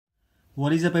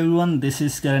What is up everyone, this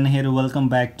is Karan here. Welcome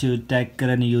back to Tech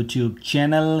Karan YouTube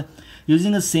channel.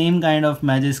 Using the same kind of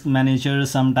Magisk Manager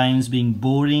sometimes being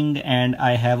boring, and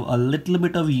I have a little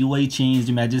bit of UI changed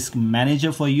Magisk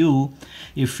Manager for you.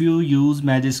 If you use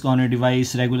Magisk on your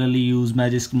device, regularly use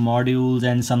Magisk modules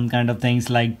and some kind of things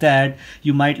like that,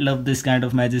 you might love this kind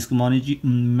of Magisk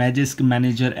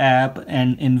Manager app,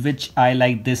 and in which I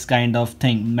like this kind of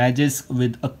thing, Magisk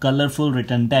with a colorful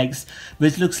written text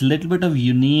which looks little bit of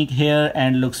unique here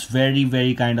and looks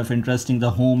very kind of interesting.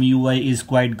 The home UI is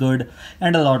quite good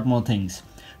and a lot more things.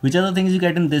 Which are the things you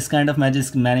get in this kind of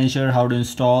Magisk Manager, how to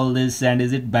install this, and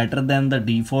is it better than the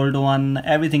default one?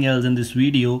 Everything else in this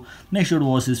video. Make sure to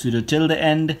watch this video till the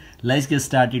end. Let's get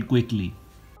started quickly.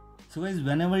 So guys,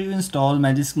 whenever you install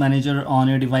Magisk Manager on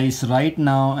your device right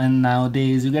now and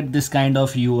nowadays, you get this kind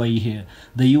of UI here.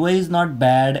 The UI is not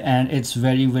bad and it's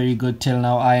very good till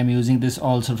now. I am using this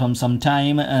also from some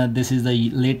time. This is the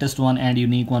latest one and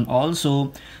unique one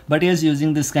also. But yes,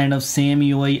 using this kind of same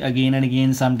UI again and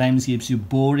again sometimes keeps you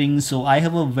boring. So I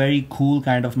have a very cool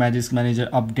kind of Magisk Manager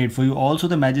update for you. Also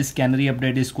the Magisk Canary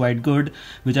update is quite good,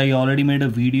 which I already made a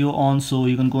video on, so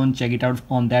you can go and check it out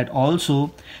on that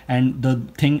also. And the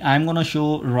thing I'm gonna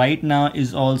show right now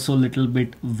is also a little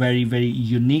bit very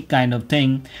unique kind of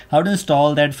thing. How to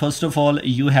install that? First of all,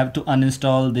 you have to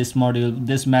uninstall this module,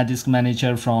 this Magisk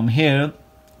Manager from here.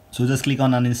 So just click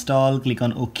on uninstall, click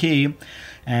on OK,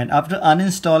 and after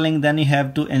uninstalling, then you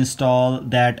have to install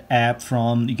that app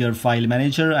from your file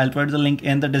manager. I'll put the link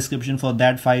in the description for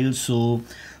that file. So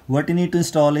what you need to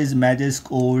install is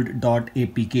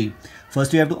magiskold.apk.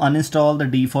 First you have to uninstall the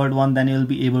default one, then you'll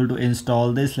be able to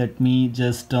install this. Let me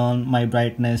just turn my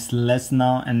brightness less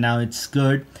now, and now it's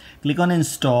good. Click on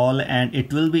install and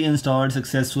it will be installed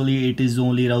successfully. It is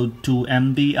only around 2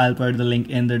 MB. I'll put the link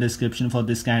in the description for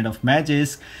this kind of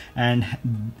Magisk, and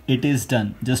it is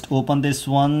done. Just open this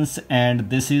once and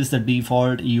this is the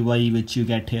default UI which you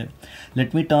get here.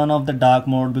 Let me turn off the dark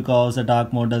mode because the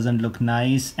dark mode doesn't look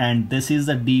nice, and this is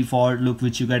the default look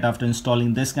which you get after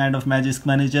installing this kind of Magisk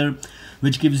Manager,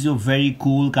 which gives you a very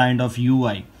cool kind of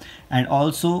UI. And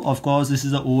also, of course, this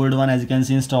is the old one, as you can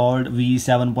see, installed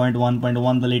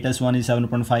v7.1.1. the latest one is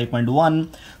 7.5.1.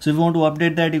 so if you want to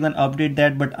update that, you can update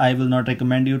that, but I will not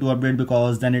recommend you to update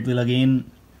because then it will again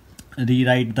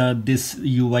rewrite this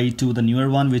UI to the newer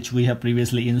one which we have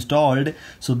previously installed.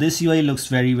 So this UI looks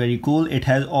very cool. It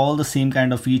has all the same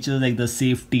kind of features like the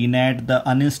safety net, the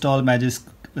uninstall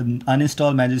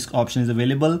Magisk option is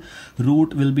available.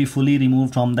 Root will be fully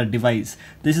removed from the device.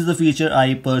 This is the feature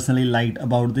I personally liked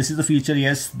about this. Is the feature,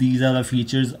 yes, these are the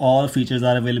features. All features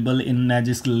are available in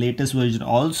Magisk latest version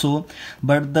also,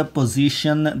 but the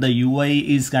position, the UI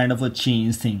is kind of a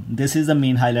change thing. This is the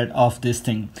main highlight of this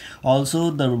thing.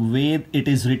 Also the way it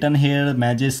is written here,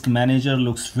 Magisk Manager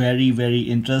looks very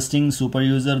interesting. Super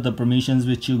user, the permissions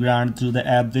which you grant through the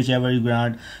app, whichever you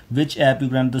grant, which app you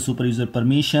grant the super user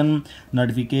permission,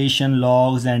 notification,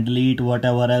 logs, and delete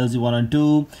whatever else you want to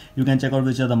do. You can check out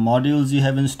which are the modules you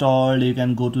have installed. You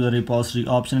can go to the repository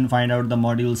option and find out the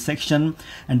module section,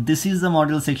 and this is the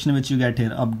module section which you get here: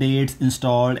 updates,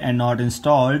 installed and not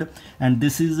installed. And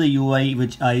this is the UI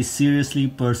which I seriously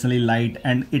personally liked,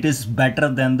 and it is better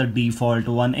than the default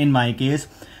one in my case.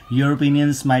 Your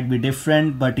opinions might be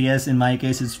different, but yes, in my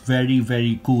case it's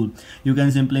very cool. You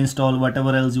can simply install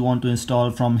whatever else you want to install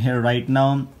from here right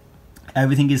now.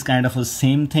 Everything is kind of a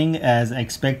same thing as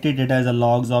expected. It has a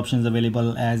logs options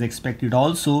available as expected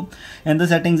also. In the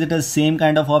settings, it has same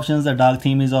kind of options. The dark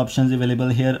theme is options available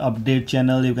here. Update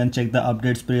channel, you can check the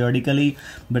updates periodically,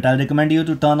 but I recommend you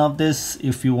to turn off this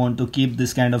if you want to keep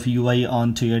this kind of UI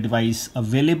onto your device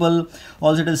available.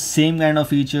 Also, it has same kind of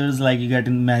features like you get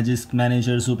in Magisk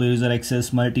Manager, super user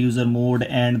access, multi-user mode,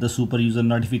 and the super user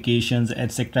notifications,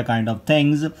 etc. kind of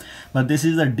things. But this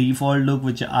is the default look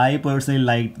which I personally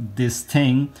liked this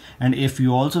thing, and if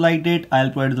you also liked it,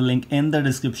 I'll put the link in the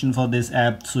description for this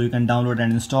app so you can download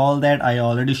and install that. I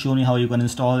already shown you how you can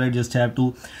install it. Just have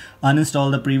to uninstall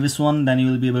the previous one, then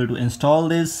you will be able to install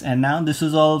this. And now this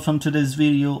is all from today's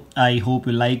video. I hope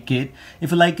you like it. If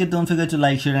you like it, don't forget to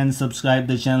like, share and subscribe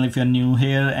the channel if you're new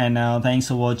here. And now thanks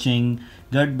for watching.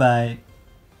 Goodbye.